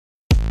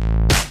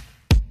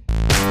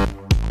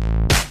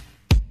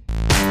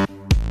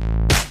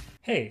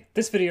Hey,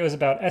 this video is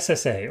about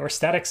SSA, or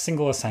Static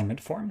Single Assignment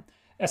Form.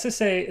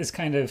 SSA is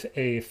kind of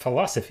a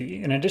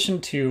philosophy in addition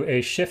to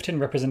a shift in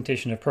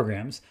representation of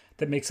programs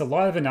that makes a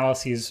lot of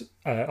analyses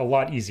a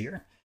lot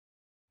easier.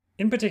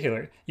 In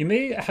particular, you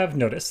may have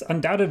noticed,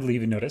 undoubtedly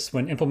you've noticed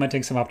when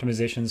implementing some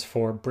optimizations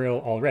for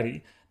Brill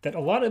already, that a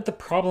lot of the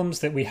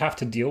problems that we have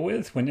to deal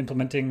with when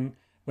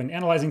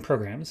analyzing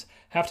programs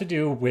have to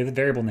do with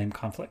variable name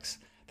conflicts.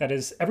 That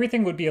is,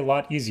 everything would be a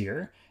lot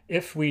easier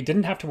if we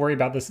didn't have to worry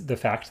about the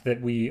fact that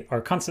we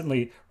are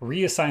constantly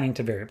reassigning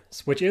to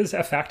variables, which is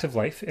a fact of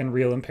life in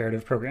real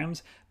imperative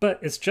programs, but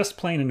it's just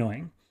plain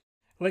annoying.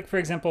 Like, for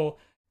example,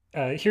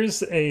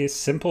 here's a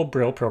simple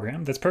Brill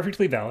program that's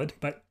perfectly valid,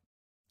 but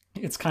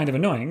it's kind of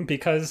annoying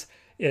because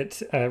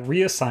it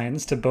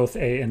reassigns to both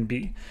A and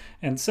B.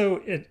 And so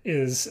it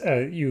is,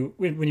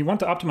 when you want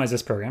to optimize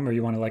this program, or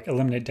you want to like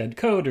eliminate dead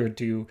code or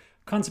do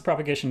constant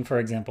propagation, for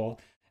example,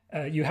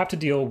 you have to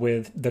deal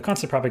with the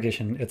constant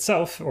propagation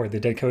itself, or the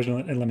dead code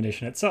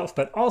elimination itself,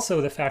 but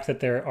also the fact that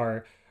there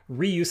are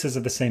reuses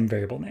of the same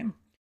variable name.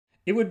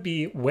 It would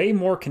be way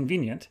more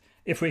convenient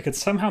if we could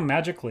somehow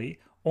magically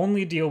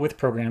only deal with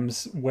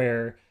programs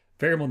where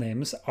variable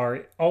names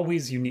are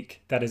always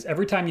unique. That is,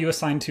 every time you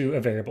assign to a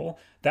variable,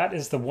 that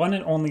is the one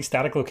and only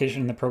static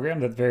location in the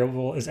program that the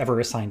variable is ever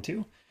assigned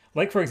to.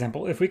 Like, for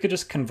example, if we could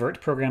just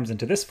convert programs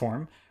into this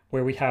form,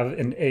 where we have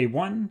an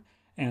A1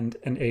 and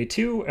an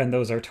A2, and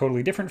those are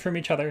totally different from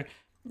each other.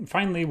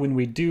 Finally, when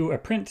we do a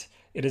print,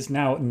 it is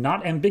now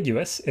not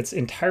ambiguous. It's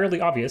entirely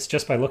obvious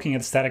just by looking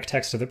at the static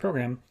text of the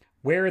program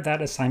where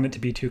that assignment to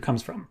B2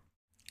 comes from,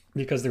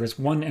 because there is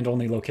one and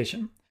only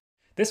location.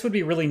 This would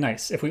be really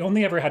nice if we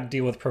only ever had to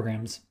deal with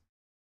programs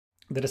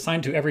that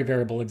assign to every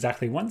variable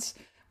exactly once.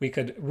 We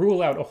could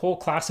rule out a whole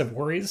class of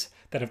worries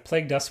that have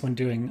plagued us when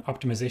doing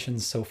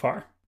optimizations so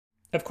far.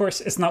 Of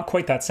course, it's not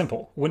quite that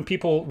simple. When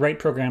people write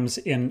programs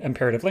in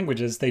imperative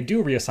languages, they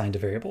do reassign to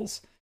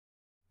variables.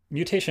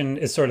 Mutation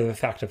is sort of a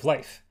fact of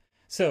life.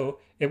 So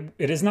it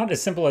is not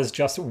as simple as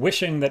just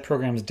wishing that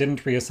programs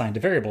didn't reassign to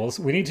variables.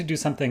 We need to do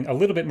something a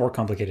little bit more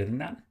complicated than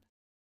that.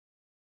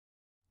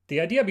 The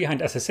idea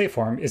behind SSA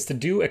form is to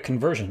do a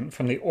conversion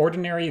from the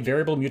ordinary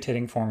variable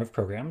mutating form of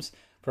programs,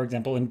 for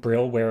example in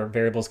Brill where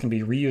variables can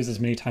be reused as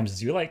many times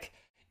as you like,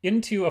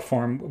 into a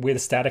form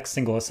with static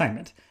single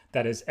assignment.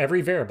 That is,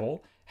 every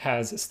variable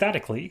has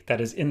statically,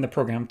 that is in the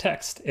program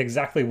text,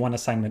 exactly one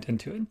assignment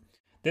into it.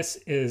 This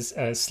is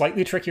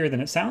slightly trickier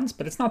than it sounds,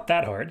 but it's not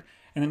that hard.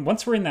 And then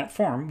once we're in that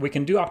form, we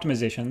can do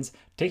optimizations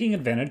taking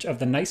advantage of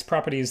the nice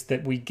properties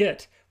that we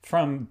get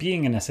from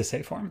being an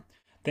SSA form.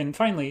 Then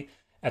finally,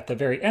 at the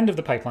very end of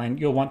the pipeline,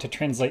 you'll want to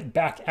translate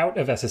back out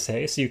of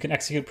SSA so you can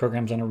execute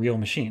programs on a real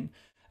machine,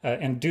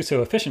 and do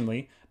so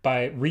efficiently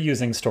by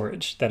reusing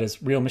storage. That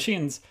is, real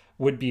machines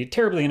would be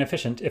terribly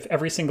inefficient if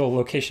every single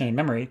location in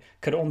memory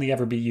could only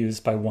ever be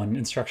used by one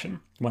instruction,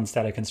 one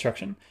static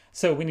instruction.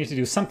 So we need to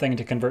do something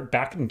to convert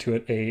back into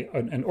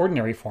an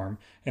ordinary form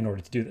in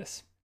order to do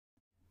this.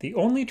 The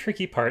only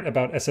tricky part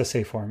about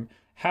SSA form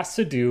has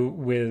to do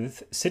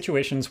with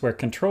situations where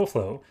control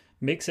flow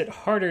makes it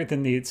harder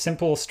than the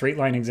simple straight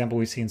line example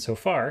we've seen so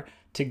far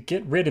to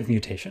get rid of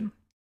mutation.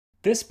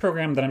 This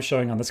program that I'm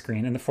showing on the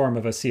screen in the form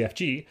of a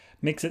CFG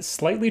makes it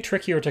slightly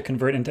trickier to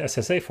convert into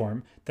SSA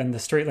form than the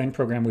straight line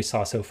program we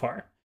saw so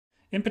far.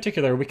 In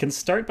particular, we can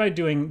start by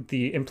doing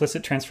the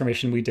implicit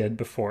transformation we did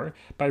before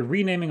by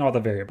renaming all the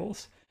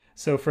variables.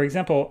 So for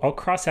example, I'll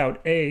cross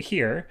out A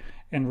here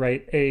and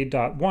write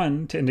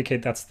A.1 to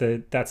indicate that's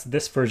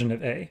this version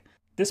of A.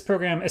 This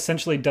program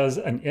essentially does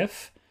an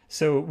if,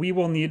 so we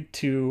will need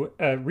to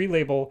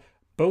relabel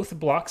both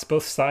blocks,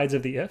 both sides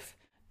of the if,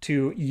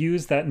 to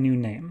use that new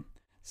name.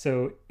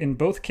 So in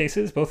both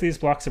cases, both of these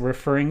blocks are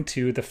referring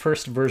to the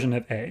first version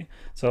of A.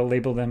 So I'll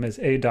label them as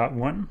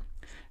A.1.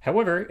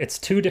 However, it's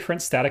two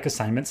different static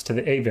assignments to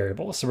the A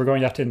variable, so we're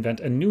going to have to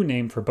invent a new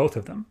name for both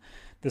of them.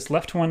 This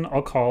left one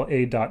I'll call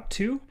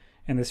A.2,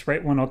 and this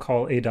right one I'll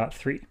call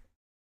A.3.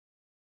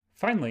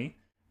 Finally,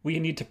 we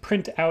need to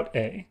print out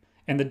A.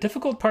 And the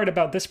difficult part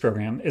about this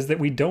program is that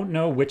we don't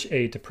know which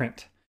A to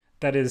print.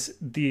 That is,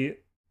 the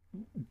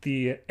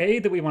A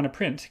that we want to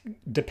print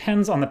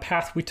depends on the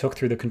path we took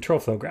through the control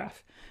flow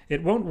graph.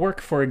 It won't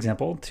work, for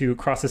example, to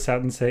cross this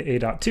out and say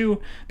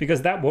A.2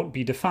 because that won't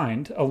be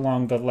defined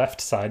along the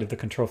left side of the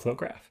control flow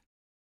graph.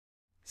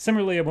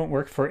 Similarly, it won't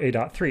work for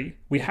A.3.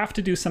 We have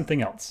to do something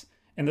else,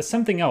 and the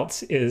something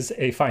else is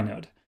a phi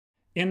node.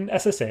 In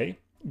SSA,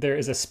 there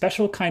is a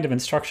special kind of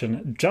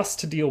instruction just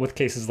to deal with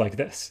cases like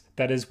this.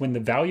 That is, when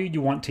the value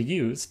you want to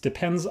use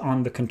depends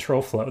on the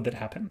control flow that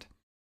happened.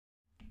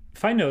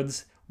 Phi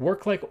nodes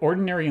work like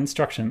ordinary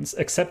instructions,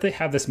 except they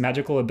have this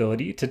magical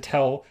ability to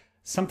tell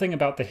something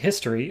about the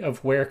history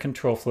of where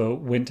control flow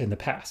went in the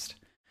past.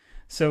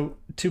 So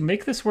to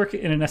make this work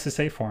in an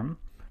SSA form,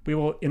 we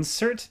will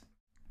insert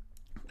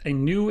a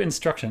new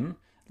instruction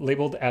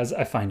labeled as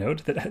a phi node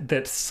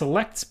that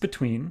selects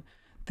between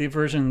the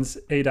versions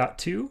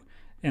A.2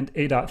 and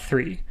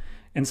A.3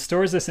 and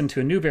stores this into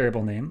a new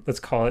variable name. Let's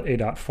call it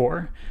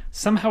A.4.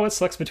 Somehow it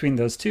selects between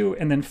those two,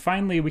 and then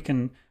finally we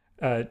can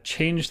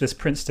change this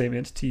print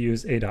statement to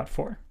use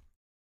a.4.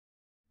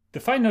 The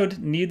phi node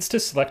needs to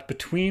select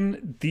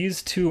between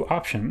these two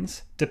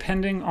options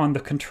depending on the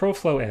control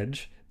flow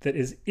edge that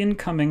is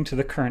incoming to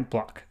the current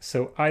block.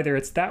 So either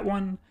it's that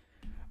one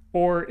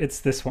or it's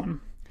this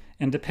one.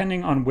 And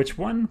depending on which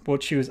one, we'll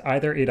choose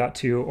either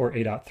a.2 or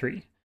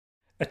a.3.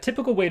 A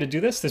typical way to do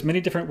this, there's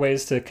many different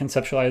ways to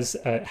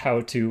conceptualize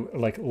how to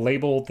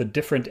label the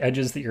different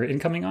edges that you're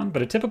incoming on,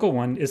 but a typical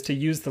one is to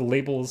use the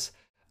labels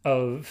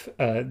of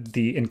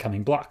the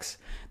incoming blocks.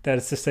 That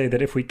is to say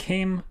that if we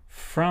came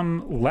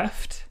from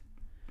left,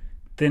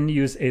 then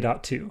use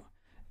a.2.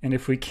 And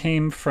if we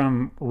came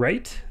from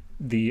right,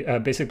 the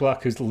basic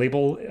block whose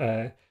label,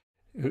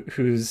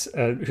 whose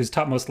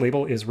topmost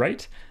label is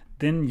right,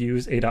 then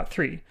use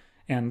a.3.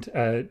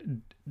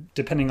 And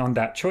depending on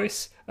that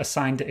choice,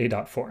 assign to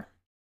a.4.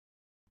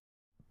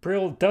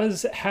 Brill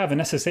does have an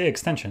SSA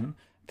extension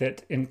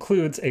that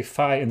includes a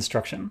phi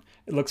instruction.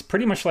 It looks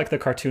pretty much like the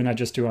cartoon I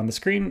just drew on the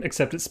screen,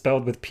 except it's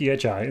spelled with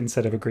PHI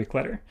instead of a Greek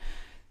letter.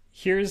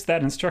 Here's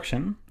that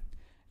instruction.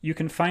 You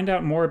can find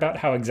out more about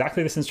how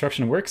exactly this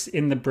instruction works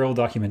in the Brill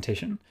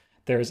documentation.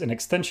 There's an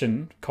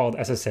extension called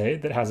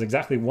SSA that has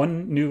exactly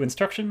one new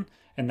instruction,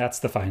 and that's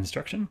the phi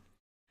instruction.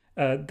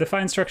 The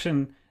phi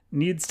instruction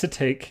needs to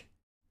take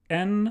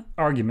n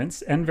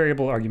arguments, n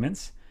variable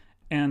arguments,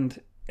 and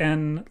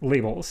n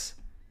labels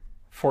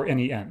for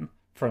any n,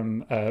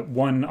 from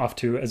 1 off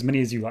to as many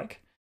as you like.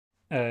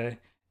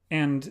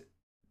 And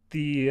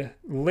the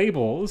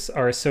labels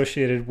are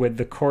associated with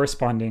the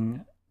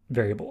corresponding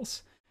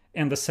variables.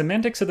 And the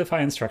semantics of the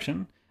phi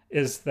instruction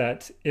is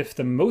that if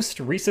the most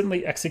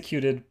recently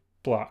executed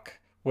block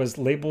was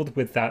labeled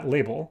with that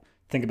label,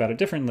 think about it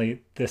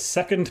differently, the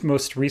second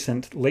most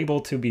recent label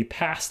to be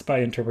passed by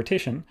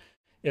interpretation,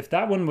 if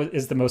that one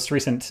is the most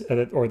recent,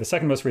 or the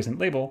second most recent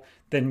label,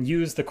 then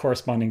use the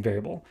corresponding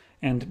variable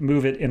and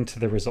move it into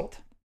the result.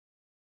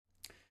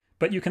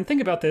 But you can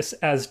think about this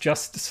as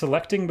just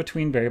selecting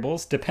between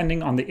variables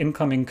depending on the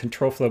incoming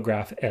control flow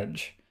graph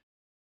edge.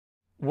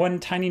 One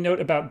tiny note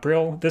about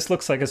Brill, this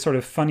looks like a sort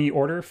of funny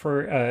order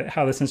for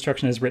how this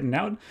instruction is written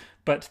out,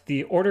 but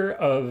the order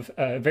of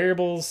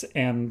variables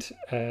and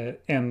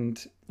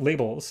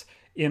labels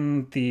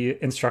in the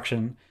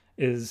instruction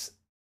is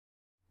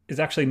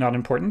actually not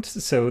important.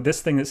 So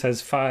this thing that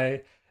says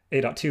phi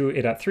a.2,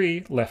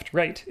 a.3, left,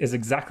 right is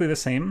exactly the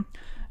same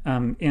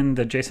in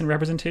the JSON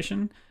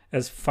representation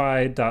as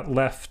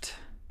phi.left,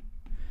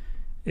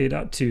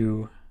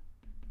 a.2,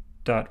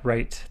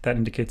 .right. That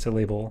indicates a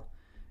label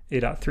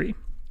a.3.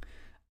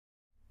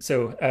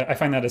 So I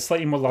find that a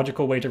slightly more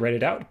logical way to write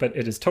it out, but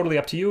it is totally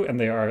up to you, and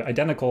they are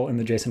identical in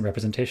the JSON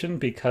representation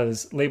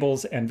because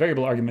labels and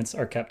variable arguments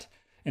are kept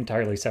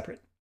entirely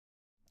separate.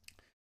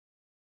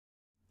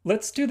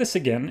 Let's do this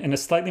again in a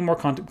slightly more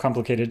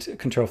complicated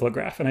control flow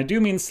graph, and I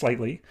do mean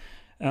slightly,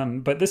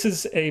 but this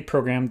is a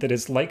program that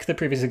is like the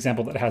previous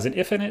example that has an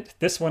if in it.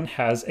 This one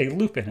has a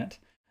loop in it.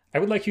 I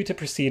would like you to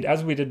proceed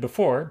as we did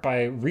before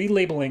by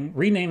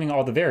renaming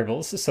all the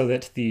variables so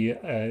that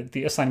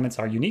the assignments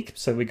are unique.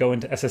 So we go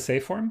into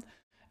SSA form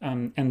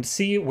and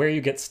see where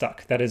you get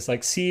stuck. That is,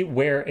 see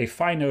where a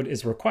phi node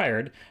is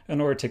required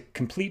in order to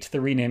complete the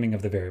renaming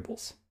of the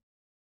variables.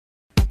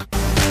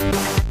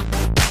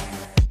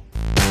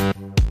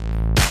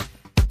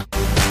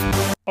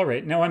 All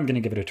right, now I'm going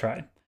to give it a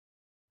try.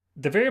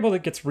 The variable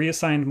that gets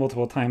reassigned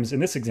multiple times in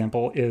this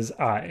example is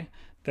I.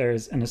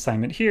 There's an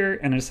assignment here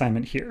and an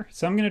assignment here.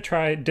 So I'm going to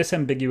try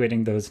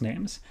disambiguating those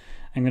names.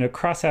 I'm going to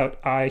cross out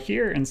I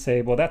here and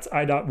say, well, that's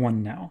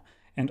I.1 now.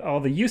 And all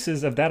the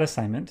uses of that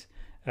assignment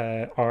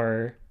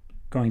are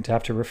going to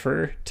have to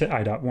refer to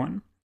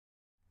I.1.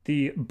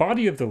 The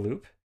body of the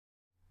loop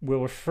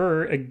will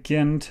refer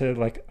again to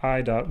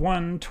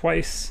I.1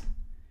 twice,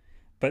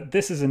 but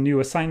this is a new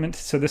assignment,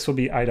 so this will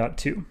be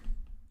I.2.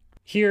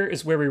 Here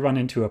is where we run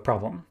into a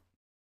problem,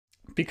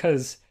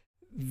 because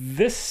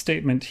this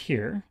statement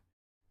here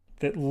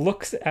that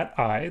looks at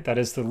I, that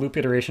is the loop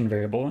iteration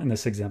variable in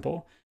this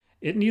example,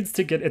 it needs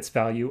to get its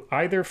value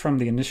either from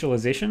the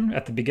initialization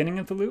at the beginning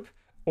of the loop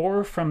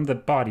or from the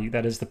body,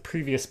 that is the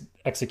previous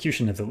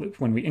execution of the loop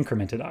when we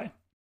incremented I.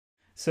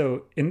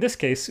 So in this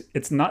case,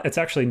 it's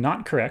actually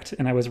not correct,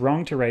 and I was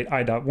wrong to write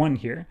I.1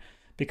 here,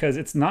 because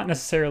it's not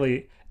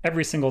necessarily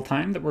every single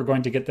time that we're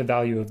going to get the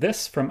value of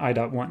this from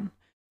I.1.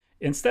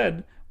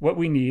 Instead, what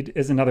we need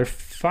is another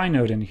phi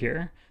node in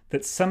here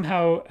that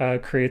somehow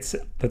creates,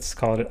 let's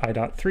call it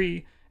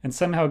I.3, and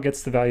somehow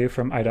gets the value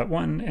from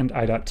I.1 and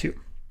I.2.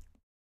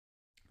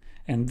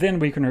 And then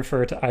we can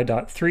refer to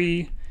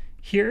I.3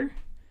 here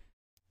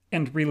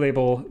and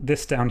relabel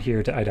this down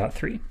here to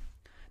I.3.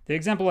 The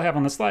example I have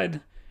on the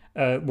slide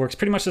works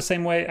pretty much the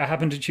same way. I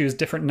happen to choose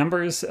different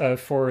numbers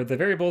for the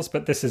variables,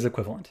 but this is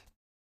equivalent.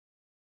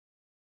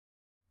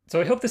 So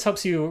I hope this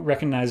helps you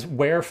recognize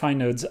where phi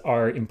nodes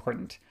are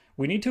important.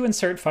 We need to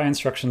insert phi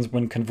instructions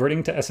when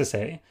converting to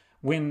SSA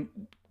when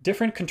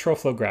different control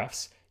flow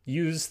graphs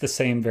use the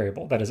same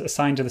variable, that is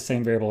assigned to the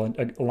same variable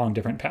along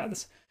different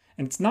paths.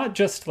 And it's not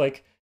just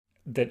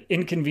that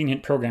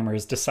inconvenient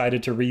programmers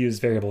decided to reuse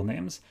variable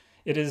names.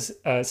 it is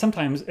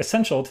sometimes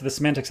essential to the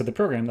semantics of the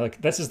program.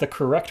 Like, this is the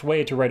correct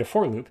way to write a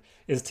for loop,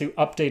 is to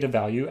update a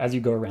value as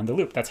you go around the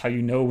loop. That's how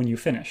you know when you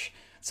finish.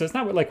 So it's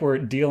not like we're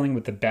dealing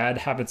with the bad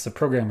habits of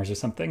programmers or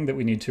something that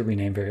we need to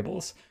rename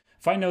variables.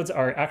 Find nodes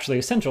are actually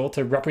essential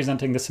to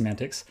representing the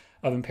semantics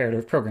of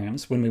imperative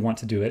programs when we want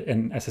to do it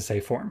in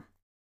SSA form.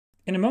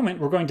 In a moment,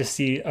 we're going to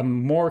see a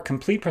more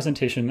complete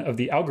presentation of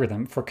the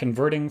algorithm for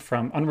converting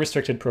from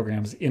unrestricted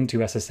programs into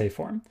SSA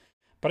form.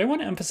 But I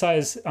want to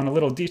emphasize on a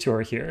little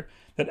detour here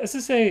that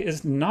SSA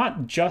is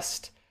not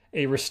just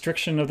a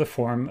restriction of the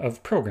form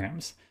of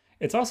programs.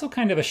 It's also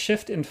kind of a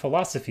shift in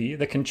philosophy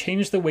that can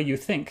change the way you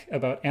think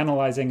about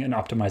analyzing and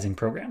optimizing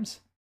programs.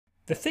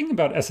 The thing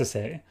about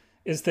SSA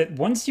is that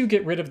once you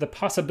get rid of the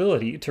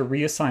possibility to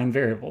reassign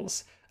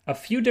variables, a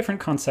few different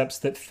concepts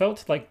that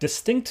felt like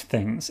distinct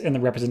things in the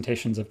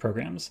representations of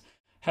programs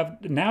have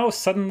now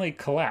suddenly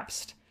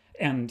collapsed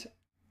and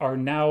are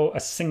now a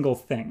single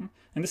thing.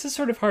 And this is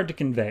sort of hard to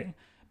convey,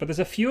 but there's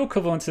a few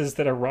equivalences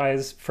that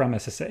arise from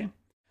SSA.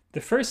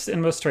 The first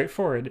and most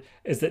straightforward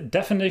is that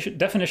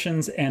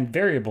definitions and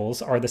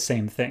variables are the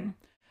same thing.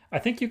 I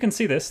think you can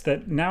see this,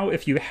 that now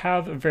if you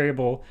have a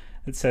variable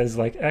that says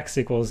like x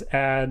equals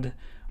add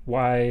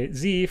y,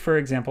 z, for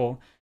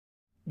example,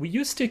 we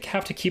used to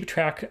have to keep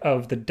track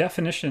of the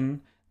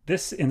definition,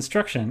 this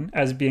instruction,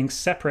 as being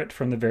separate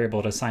from the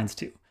variable it assigns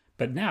to.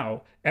 But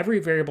now, every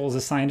variable is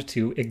assigned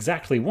to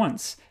exactly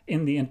once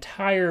in the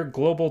entire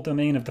global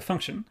domain of the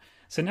function.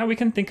 So now we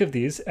can think of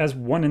these as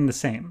one and the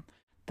same.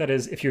 That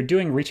is, if you're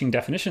doing reaching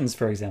definitions,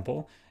 for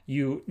example,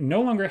 you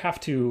no longer have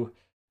to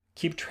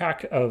keep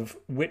track of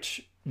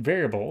which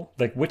variable,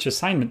 like which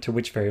assignment to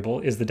which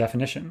variable is the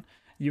definition.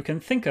 You can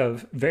think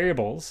of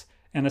variables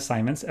and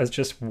assignments as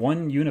just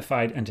one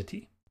unified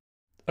entity.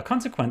 A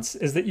consequence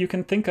is that you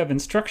can think of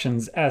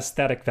instructions as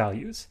static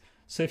values.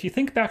 So if you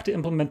think back to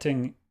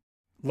implementing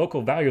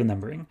local value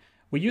numbering,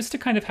 we used to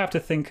kind of have to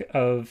think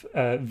of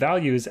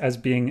values as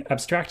being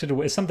abstracted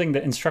away as something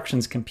that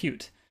instructions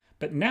compute.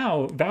 But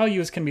now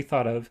values can be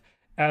thought of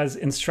as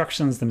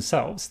instructions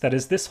themselves. That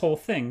is, this whole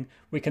thing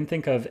we can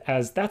think of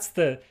as that's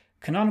the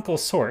canonical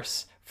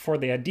source for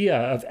the idea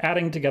of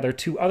adding together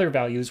two other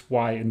values,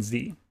 y and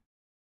z.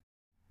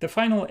 The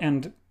final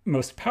and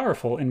most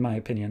powerful, in my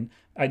opinion,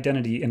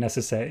 identity in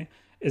SSA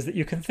is that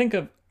you can think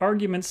of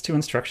arguments to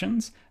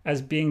instructions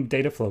as being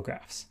data flow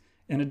graphs.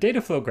 In a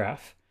data flow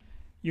graph,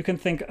 you can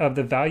think of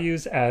the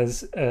values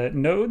as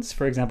nodes.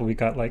 For example, we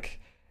got like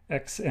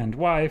x and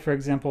y, for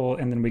example,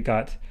 and then we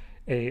got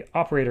a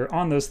operator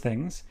on those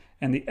things,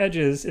 and the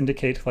edges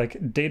indicate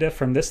like data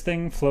from this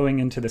thing flowing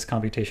into this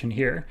computation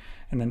here,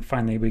 and then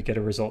finally we get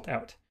a result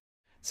out.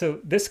 So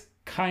this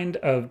kind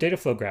of data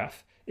flow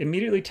graph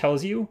immediately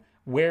tells you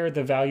where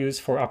the values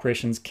for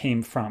operations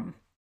came from.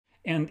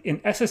 And in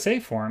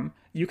SSA form,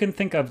 you can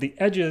think of the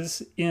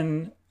edges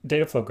in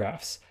data flow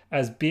graphs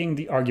as being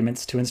the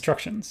arguments to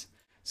instructions.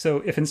 So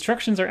if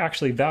instructions are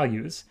actually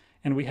values,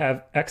 and we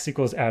have x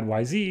equals add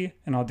yz,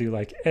 and I'll do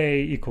like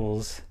a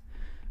equals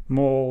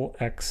mol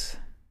x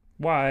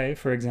y,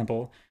 for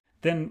example,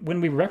 then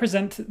when we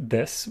represent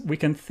this, we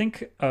can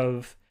think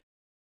of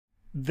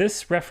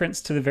this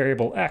reference to the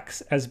variable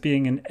x as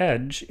being an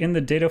edge in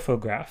the data flow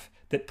graph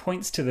that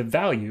points to the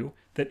value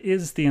that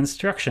is the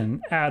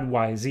instruction add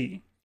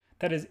yz.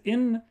 That is,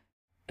 in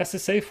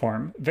SSA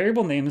form,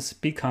 variable names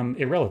become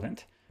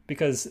irrelevant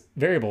because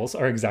variables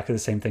are exactly the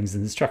same things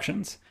as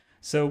instructions.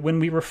 So when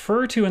we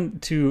refer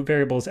to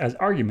variables as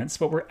arguments,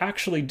 what we're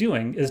actually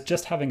doing is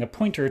just having a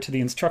pointer to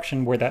the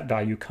instruction where that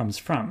value comes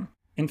from.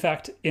 In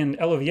fact, in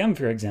LLVM,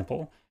 for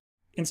example,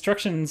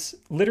 instructions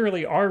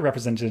literally are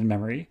represented in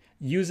memory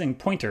using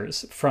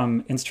pointers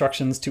from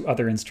instructions to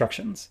other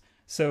instructions.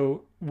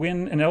 So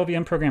when an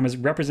LLVM program is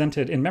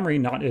represented in memory,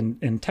 not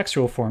in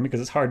textual form, because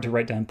it's hard to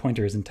write down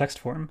pointers in text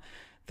form,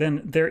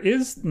 then there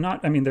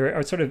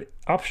are sort of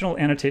optional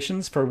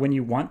annotations for when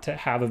you want to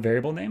have a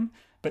variable name.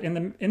 But in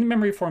the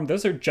memory form,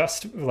 those are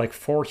just like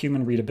for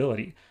human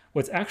readability.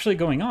 What's actually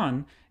going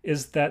on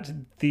is that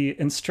the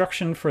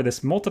instruction for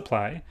this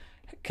multiply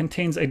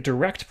contains a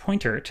direct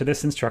pointer to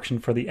this instruction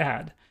for the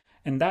add.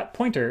 And that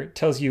pointer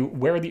tells you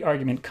where the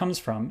argument comes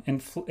from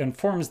and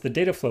forms the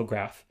data flow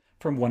graph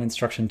from one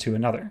instruction to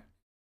another.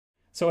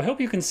 So I hope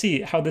you can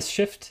see how this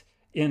shift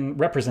in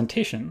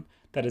representation,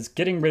 that is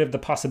getting rid of the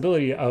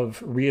possibility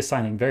of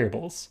reassigning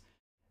variables,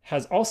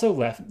 has also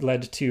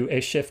led to a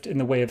shift in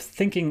the way of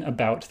thinking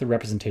about the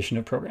representation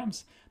of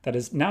programs. That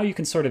is, now you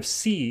can sort of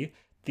see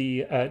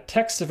the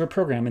text of a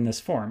program in this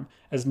form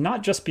as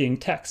not just being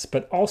text,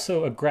 but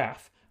also a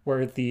graph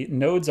where the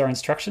nodes are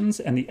instructions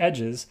and the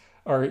edges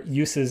are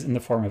uses in the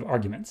form of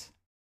arguments.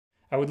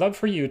 I would love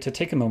for you to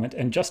take a moment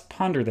and just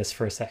ponder this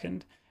for a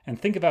second and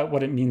think about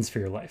what it means for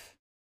your life.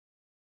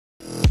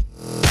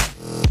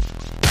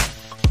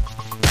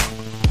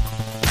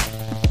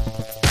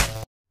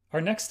 Our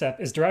next step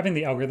is deriving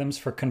the algorithms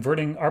for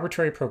converting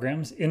arbitrary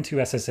programs into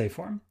SSA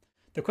form.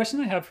 The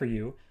question I have for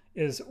you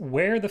is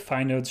where the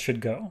phi nodes should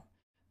go.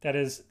 That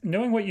is,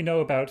 knowing what you know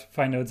about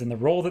phi nodes and the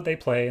role that they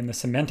play and the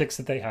semantics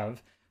that they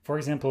have, for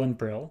example in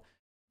Brill,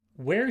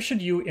 where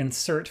should you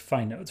insert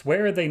find nodes?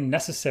 Where are they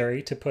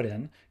necessary to put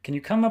in? Can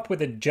you come up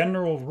with a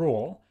general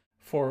rule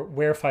for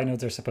where find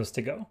nodes are supposed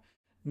to go?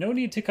 No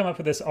need to come up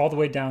with this all the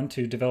way down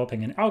to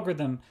developing an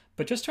algorithm,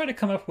 but just try to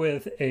come up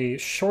with a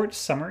short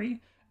summary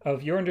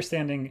of your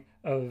understanding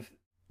of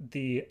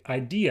the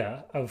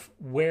idea of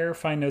where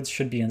find nodes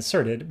should be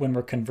inserted when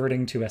we're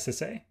converting to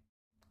SSA.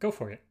 Go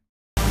for it.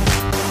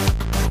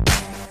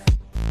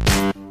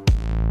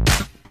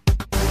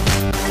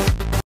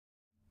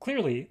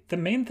 Clearly, the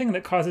main thing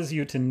that causes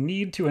you to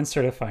need to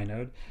insert a find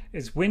node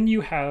is when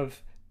you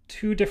have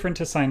two different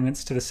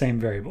assignments to the same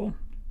variable,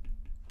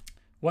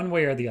 one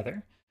way or the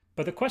other.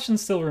 But the question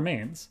still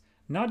remains,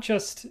 not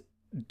just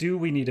do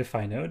we need a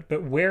find node,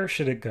 but where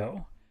should it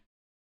go?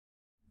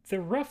 The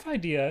rough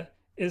idea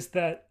is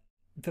that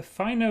the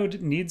find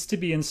node needs to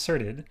be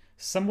inserted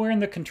somewhere in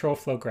the control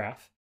flow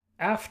graph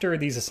after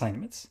these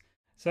assignments.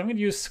 So I'm going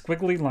to use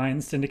squiggly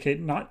lines to indicate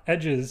not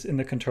edges in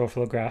the control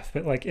flow graph,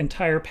 but like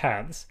entire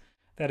paths.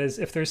 That is,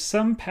 if there's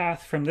some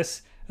path from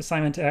this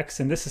assignment to X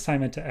and this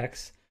assignment to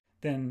X,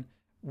 then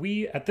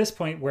we, at this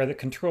point where the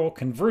control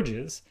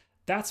converges,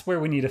 that's where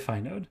we need a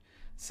find node.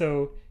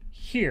 So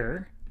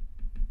here,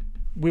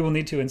 we will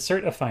need to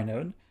insert a find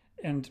node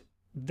and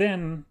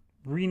then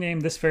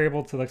rename this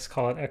variable to, let's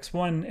call it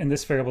x1, and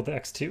this variable to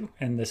x2.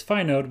 And this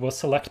find node will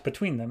select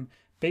between them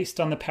based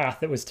on the path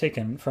that was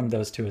taken from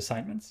those two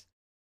assignments.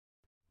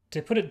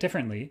 To put it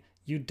differently,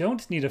 you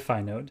don't need a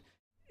find node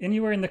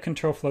anywhere in the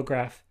control flow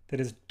graph that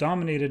is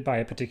dominated by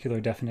a particular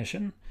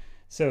definition.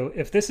 So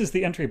if this is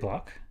the entry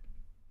block,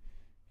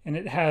 and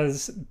it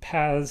has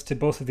paths to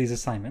both of these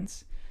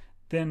assignments,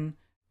 then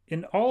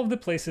in all of the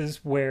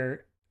places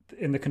where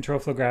in the control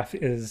flow graph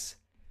is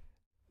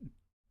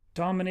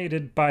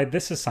dominated by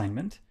this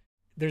assignment,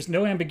 there's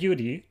no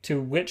ambiguity to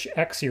which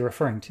X you're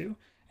referring to.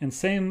 And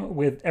same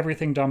with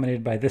everything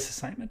dominated by this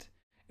assignment.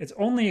 It's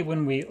only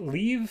when we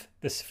leave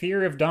the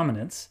sphere of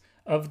dominance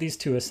of these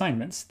two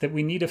assignments that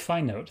we need a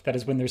find node. That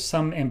is when there's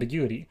some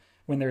ambiguity,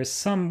 when there is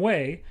some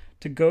way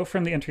to go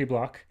from the entry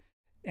block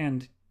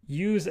and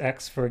use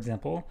X, for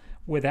example,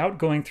 without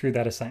going through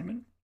that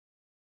assignment.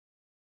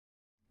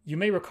 You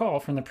may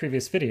recall from the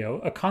previous video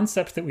a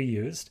concept that we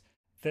used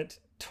that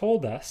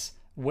told us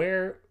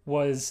where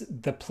was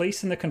the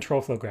place in the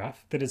control flow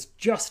graph that is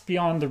just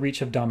beyond the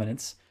reach of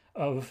dominance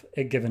of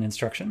a given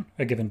instruction,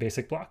 a given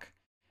basic block.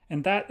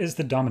 And that is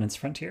the dominance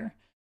frontier.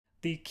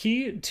 The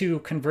key to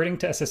converting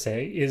to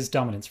SSA is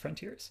dominance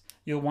frontiers.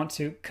 You'll want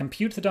to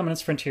compute the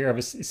dominance frontier of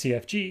a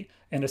CFG,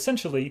 and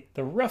essentially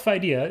the rough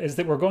idea is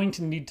that we're going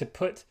to need to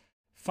put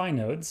find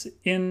nodes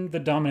in the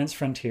dominance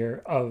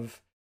frontier of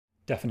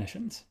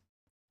definitions.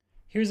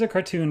 Here's a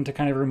cartoon to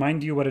kind of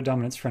remind you what a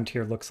dominance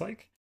frontier looks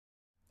like.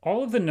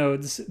 All of the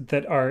nodes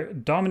that are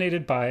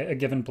dominated by a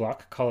given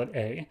block, call it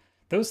A,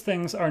 those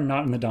things are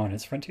not in the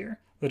dominance frontier.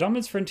 The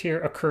dominance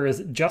frontier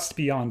occurs just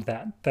beyond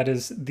that. That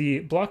is, the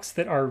blocks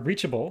that are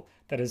reachable,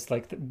 that is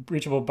like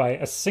reachable by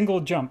a single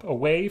jump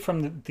away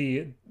from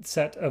the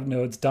set of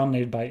nodes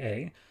dominated by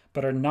A,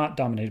 but are not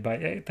dominated by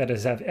A. That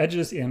is, have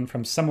edges in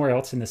from somewhere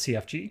else in the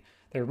CFG.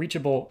 They're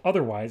reachable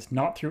otherwise,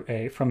 not through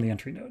A from the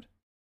entry node.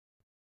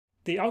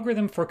 The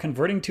algorithm for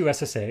converting to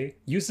SSA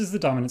uses the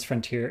dominance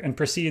frontier and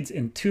proceeds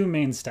in two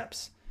main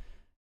steps.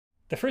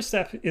 The first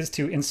step is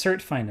to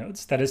insert find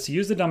nodes, that is to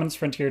use the dominance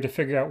frontier to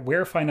figure out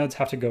where find nodes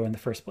have to go in the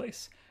first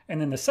place.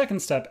 And then the second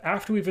step,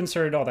 after we've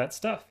inserted all that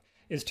stuff,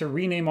 is to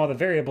rename all the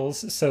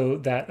variables so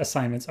that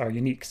assignments are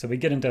unique. So we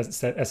get into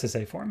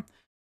SSA form.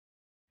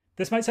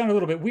 This might sound a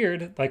little bit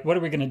weird, like what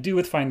are we going to do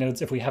with find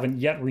nodes if we haven't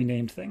yet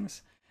renamed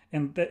things?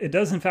 And it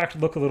does in fact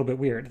look a little bit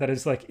weird. That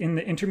is, like in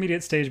the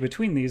intermediate stage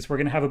between these, we're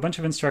going to have a bunch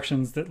of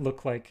instructions that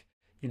look like,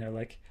 you know,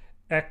 like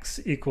x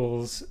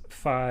equals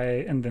phi,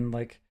 and then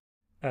like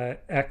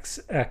x,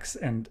 x,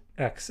 and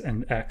x,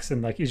 and x,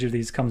 and like each of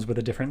these comes with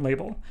a different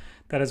label.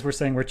 That is, we're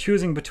saying we're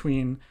choosing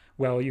between,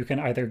 well, you can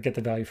either get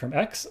the value from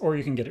x, or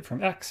you can get it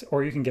from x,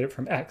 or you can get it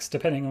from x,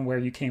 depending on where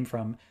you came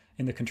from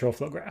in the control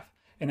flow graph.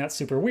 And that's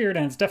super weird,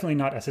 and it's definitely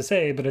not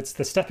SSA, but it's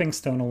the stepping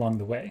stone along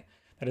the way.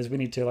 That is, we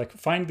need to like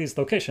find these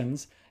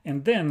locations,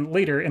 and then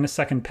later in a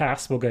second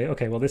pass, we'll go,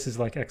 okay, well, this is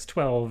like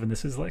x12, and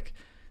this is like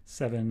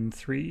 7,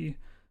 3,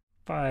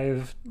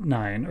 5,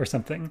 9, or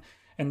something.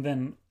 And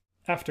then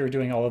after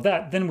doing all of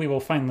that, then we will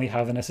finally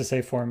have an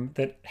SSA form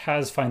that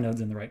has find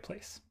nodes in the right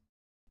place.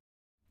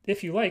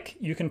 If you like,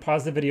 you can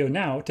pause the video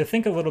now to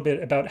think a little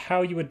bit about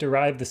how you would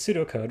derive the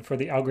pseudocode for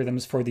the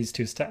algorithms for these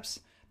two steps.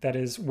 That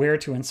is, where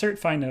to insert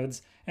find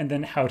nodes, and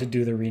then how to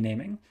do the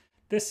renaming.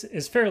 This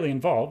is fairly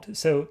involved,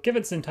 so give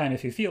it some time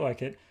if you feel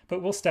like it,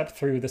 but we'll step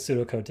through the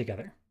pseudocode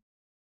together.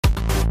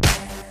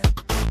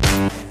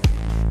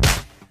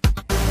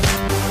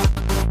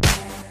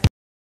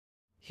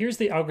 Here's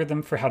the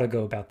algorithm for how to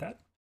go about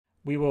that.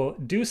 We will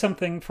do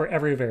something for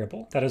every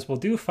variable. That is, we'll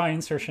do find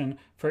insertion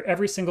for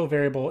every single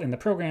variable in the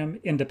program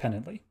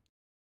independently.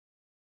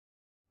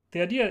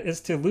 The idea is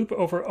to loop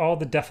over all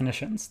the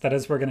definitions. That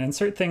is, we're going to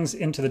insert things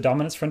into the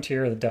dominance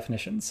frontier of the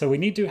definitions. So we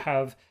need to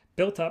have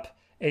built up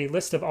a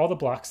list of all the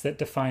blocks that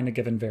define a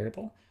given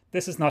variable.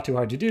 This is not too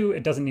hard to do.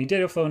 It doesn't need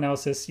data flow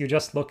analysis. You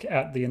just look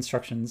at the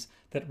instructions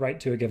that write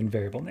to a given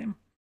variable name.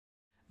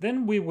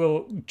 Then we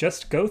will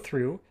just go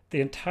through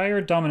the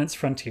entire dominance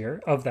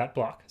frontier of that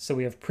block. So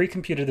we have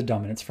pre-computed the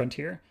dominance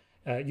frontier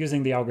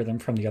using the algorithm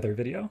from the other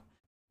video.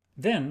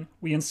 Then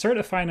we insert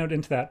a phi node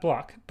into that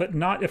block, but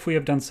not if we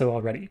have done so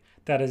already.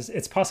 That is,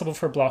 it's possible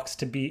for blocks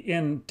to be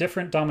in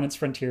different dominance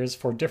frontiers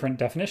for different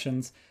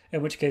definitions,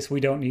 in which case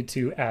we don't need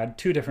to add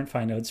 2 different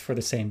phi nodes for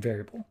the same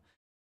variable.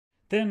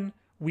 Then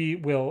we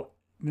will,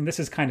 and this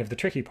is kind of the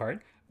tricky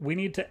part, we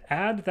need to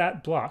add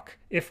that block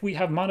if we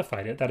have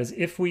modified it. That is,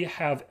 if we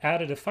have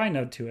added a phi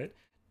node to it,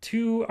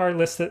 to our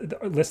list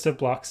of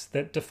blocks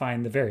that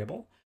define the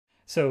variable.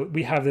 So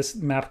we have this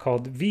map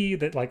called v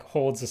that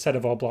holds a set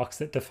of all blocks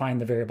that define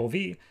the variable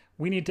v.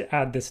 We need to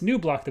add this new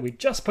block that we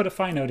just put a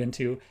phi node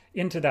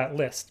into that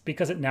list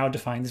because it now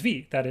defines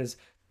v. That is,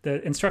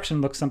 the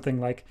instruction looks something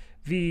like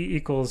v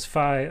equals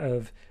phi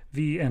of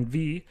v and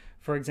v,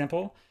 for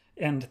example.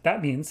 And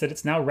that means that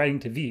it's now writing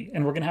to v.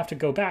 And we're going to have to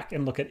go back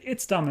and look at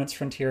its dominance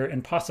frontier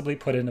and possibly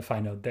put in a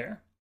phi node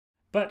there.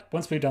 But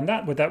once we've done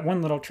that with that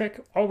one little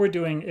trick, all we're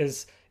doing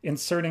is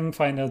inserting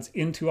phi nodes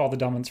into all the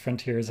dominance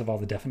frontiers of all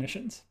the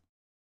definitions.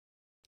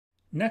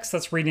 Next,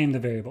 let's rename the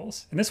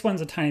variables, and this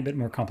one's a tiny bit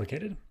more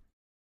complicated.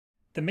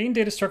 The main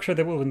data structure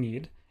that we'll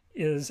need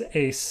is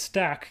a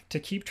stack to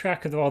keep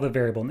track of all the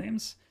variable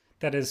names.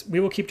 That is,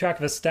 we will keep track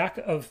of a stack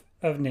of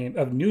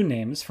new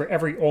names for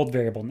every old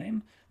variable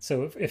name.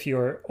 So if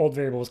your old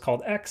variable was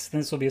called x,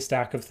 then this will be a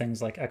stack of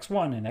things like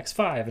x1 and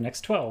x5 and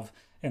x12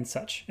 and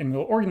such. And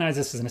we'll organize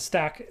this as in a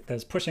stack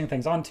that's pushing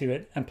things onto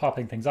it and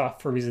popping things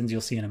off for reasons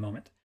you'll see in a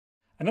moment.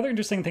 Another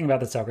interesting thing about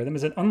this algorithm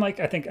is that unlike,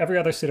 I think, every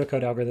other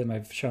pseudocode algorithm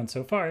I've shown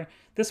so far,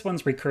 this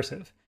one's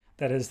recursive.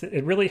 That is,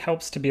 it really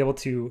helps to be able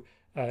to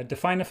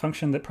define a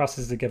function that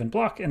processes a given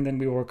block, and then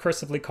we will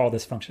recursively call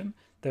this function.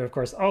 There are, of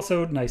course,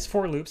 also nice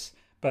for loops,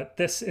 but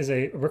this is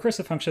a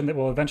recursive function that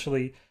will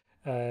eventually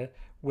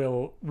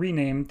will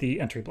rename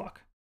the entry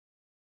block.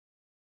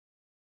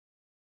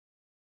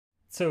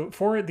 So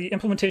for the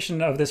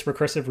implementation of this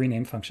recursive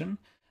rename function,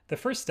 the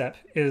first step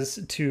is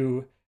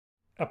to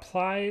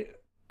apply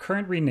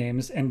current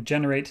renames and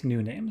generate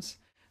new names.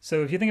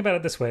 So if you think about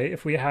it this way,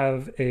 if we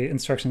have an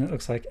instruction that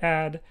looks like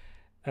add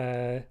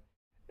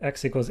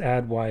x equals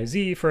add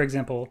yz, for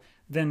example,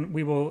 then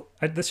we will,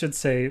 this should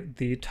say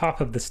the top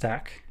of the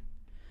stack.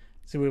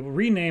 So we will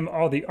rename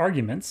all the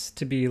arguments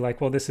to be like,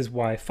 well, this is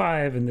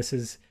y5 and this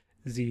is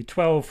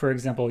z12, for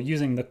example,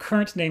 using the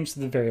current names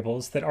of the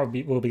variables that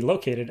will be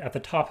located at the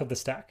top of the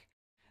stack.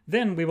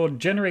 Then we will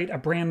generate a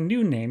brand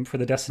new name for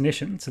the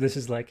destination. So this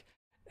is like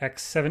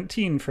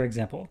x17, for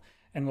example,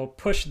 and we'll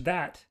push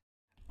that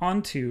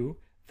onto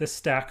the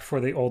stack for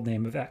the old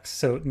name of x.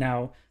 So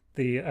now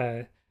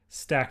the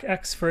stack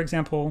x, for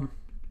example,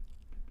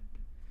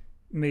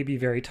 may be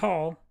very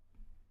tall,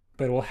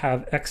 but it will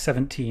have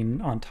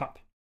x17 on top.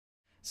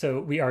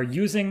 So we are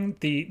using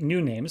the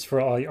new names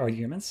for all the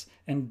arguments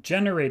and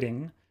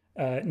generating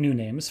new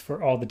names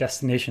for all the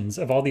destinations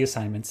of all the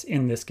assignments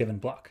in this given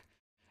block.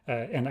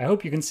 And I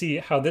hope you can see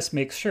how this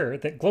makes sure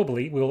that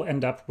globally we will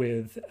end up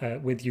with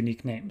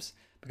unique names,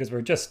 because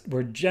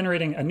we're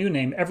generating a new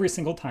name every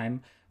single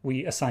time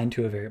we assign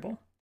to a variable,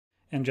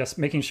 and just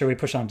making sure we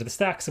push onto the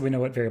stack so we know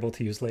what variable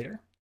to use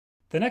later.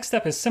 The next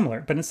step is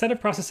similar, but instead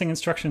of processing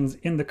instructions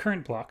in the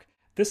current block,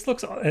 this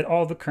looks at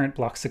all the current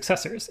block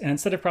successors, and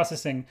instead of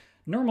processing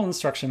normal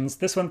instructions,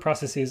 this one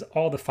processes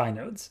all the phi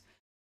nodes.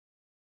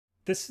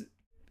 This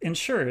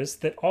ensures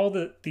that all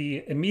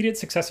the immediate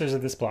successors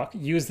of this block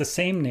use the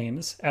same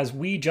names as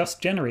we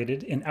just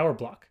generated in our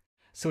block.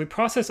 So we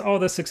process all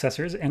the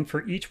successors, and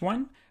for each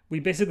one, we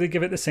basically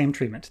give it the same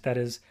treatment. That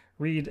is,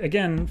 read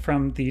again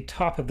from the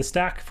top of the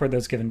stack for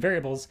those given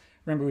variables.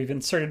 Remember, we've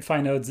inserted phi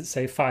nodes that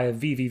say phi of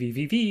v, v, v,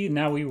 v, v.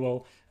 Now we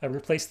will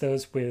replace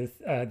those with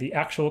the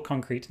actual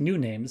concrete new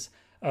names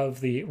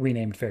of the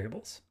renamed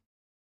variables.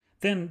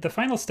 Then the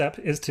final step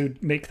is to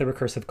make the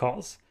recursive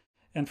calls.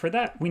 And for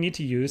that, we need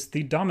to use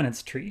the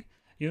dominance tree.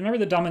 You remember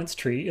the dominance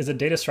tree is a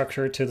data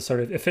structure to sort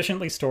of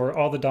efficiently store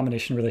all the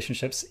domination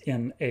relationships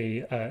in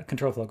a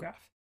control flow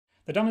graph.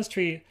 The dominance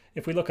tree,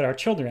 if we look at our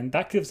children,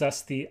 that gives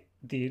us the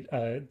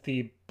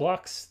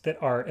blocks that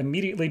are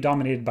immediately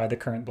dominated by the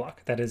current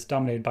block. That is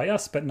dominated by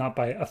us, but not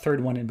by a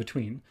third one in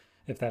between,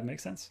 if that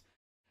makes sense.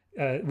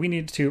 We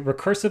need to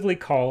recursively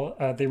call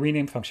the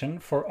rename function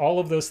for all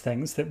of those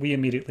things that we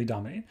immediately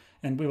dominate.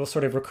 And we will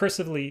sort of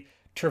recursively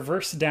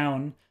traverse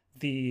down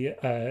the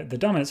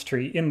dominance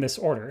tree in this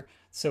order,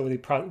 so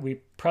we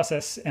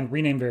process and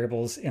rename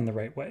variables in the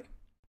right way.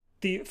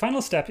 The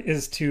final step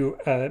is to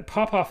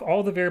pop off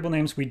all the variable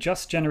names we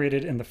just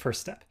generated in the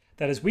first step.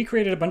 That is, we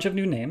created a bunch of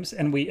new names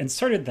and we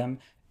inserted them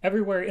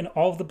everywhere in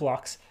all of the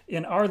blocks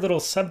in our little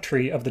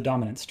subtree of the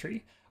dominance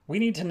tree. We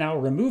need to now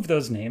remove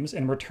those names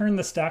and return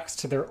the stacks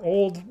to their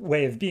old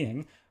way of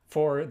being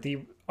for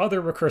the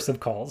other recursive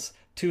calls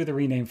to the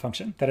rename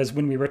function. That is,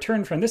 when we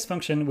return from this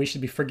function, we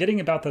should be forgetting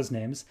about those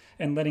names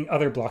and letting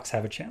other blocks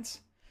have a chance.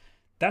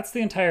 That's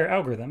the entire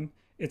algorithm.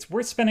 It's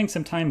worth spending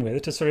some time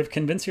with to sort of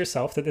convince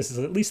yourself that this is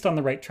at least on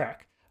the right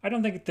track. I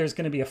don't think there's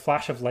going to be a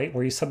flash of light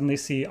where you suddenly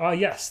see, oh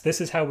yes,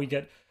 this is how we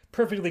get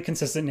perfectly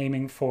consistent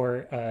naming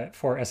for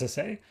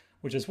SSA,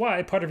 which is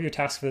why part of your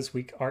tasks for this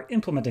week are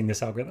implementing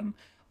this algorithm.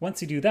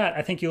 Once you do that,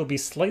 I think you'll be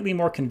slightly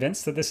more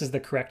convinced that this is the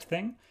correct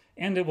thing,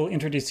 and it will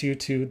introduce you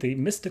to the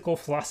mystical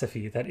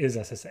philosophy that is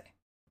SSA.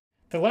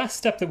 The last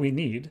step that we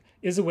need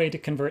is a way to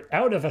convert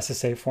out of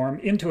SSA form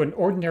into an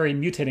ordinary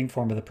mutating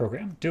form of the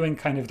program, doing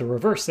kind of the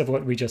reverse of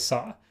what we just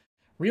saw.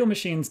 Real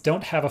machines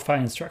don't have a phi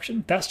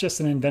instruction. That's just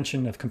an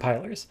invention of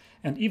compilers.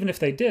 And even if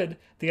they did,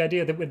 the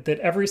idea that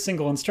every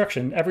single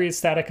instruction, every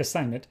static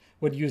assignment,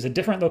 would use a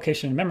different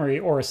location in memory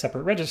or a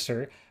separate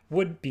register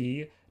would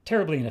be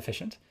terribly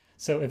inefficient.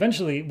 So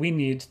eventually we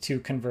need to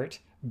convert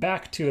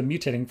back to a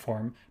mutating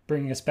form,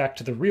 bringing us back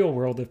to the real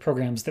world of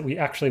programs that we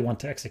actually want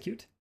to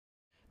execute.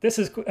 This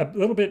is a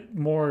little bit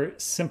more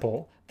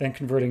simple than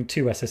converting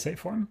to SSA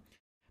form.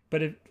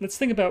 But let's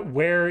think about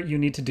where you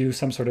need to do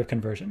some sort of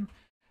conversion.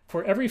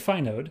 For every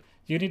phi node,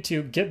 you need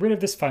to get rid of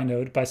this phi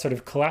node by sort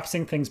of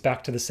collapsing things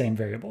back to the same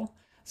variable.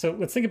 So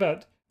let's think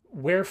about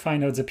where phi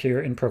nodes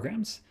appear in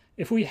programs.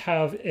 If we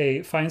have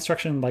a phi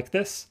instruction like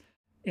this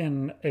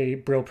in a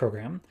Brill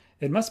program,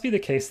 it must be the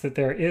case that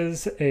there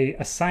is an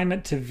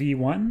assignment to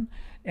v1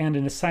 and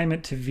an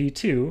assignment to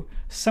v2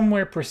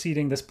 somewhere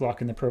preceding this block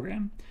in the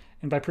program.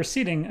 And by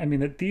preceding, I mean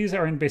that these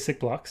are in basic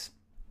blocks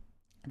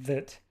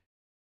that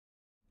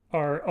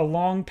are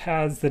along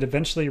paths that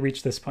eventually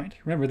reach this point.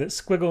 Remember that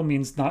squiggle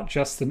means not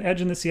just an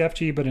edge in the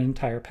CFG, but an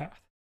entire path.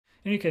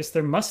 In any case,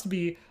 there must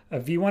be a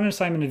v1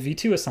 assignment and a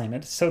v2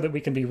 assignment so that we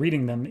can be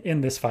reading them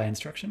in this phi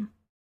instruction.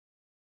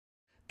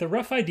 The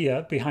rough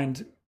idea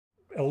behind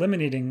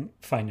eliminating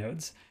phi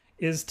nodes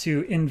is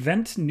to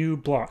invent new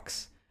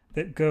blocks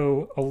that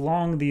go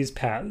along these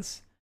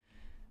paths.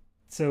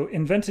 So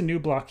invent a new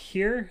block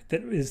here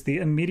that is the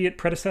immediate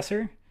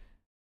predecessor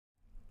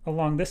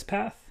along this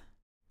path.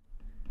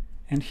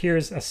 And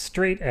here's a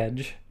straight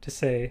edge to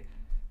say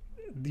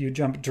you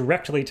jump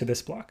directly to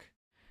this block.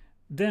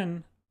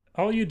 Then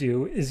all you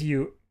do is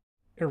you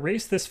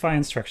erase this phi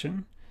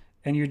instruction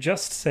and you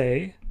just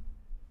say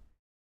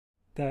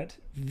that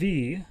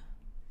v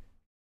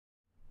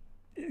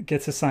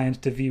gets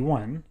assigned to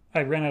v1.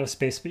 I ran out of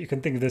space, but you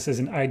can think of this as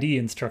an ID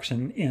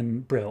instruction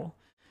in Brill.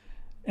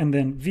 And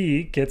then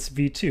v gets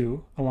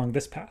v2 along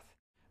this path.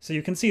 So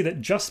you can see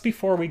that just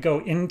before we go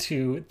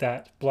into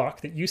that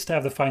block that used to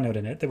have the phi node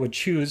in it, that would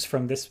choose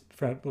from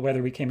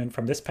whether we came in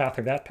from this path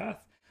or that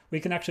path, we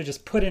can actually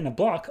just put in a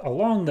block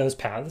along those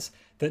paths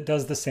that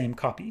does the same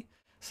copy.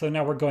 So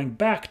now we're going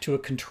back to a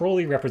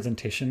controllee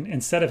representation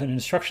instead of an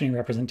instructioning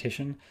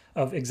representation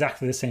of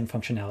exactly the same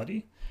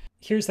functionality.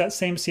 Here's that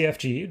same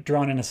CFG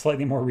drawn in a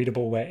slightly more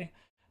readable way.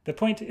 The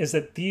point is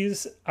that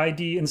these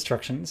ID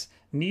instructions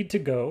need to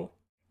go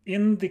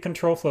in the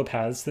control flow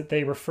paths that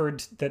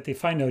the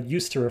phi node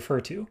used to refer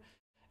to.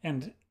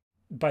 And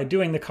by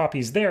doing the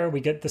copies there,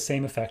 we get the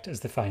same effect as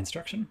the phi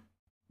instruction.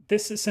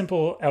 This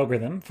simple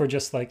algorithm for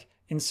just like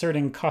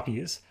inserting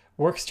copies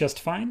works just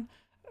fine.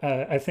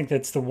 I think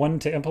that's the one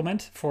to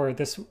implement for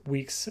this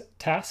week's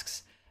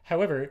tasks.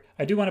 However,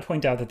 I do want to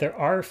point out that there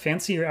are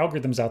fancier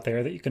algorithms out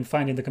there that you can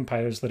find in the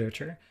compiler's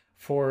literature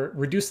for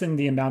reducing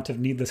the amount of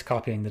needless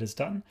copying that is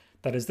done.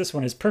 That is, this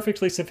one is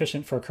perfectly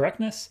sufficient for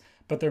correctness,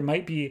 but there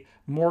might be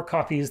more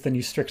copies than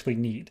you strictly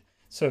need.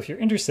 So if you're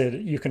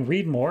interested, you can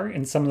read more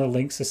in some of the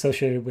links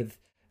associated with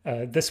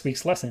this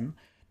week's lesson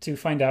to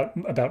find out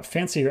about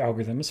fancier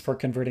algorithms for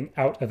converting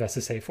out of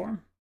SSA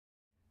form.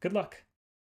 Good luck.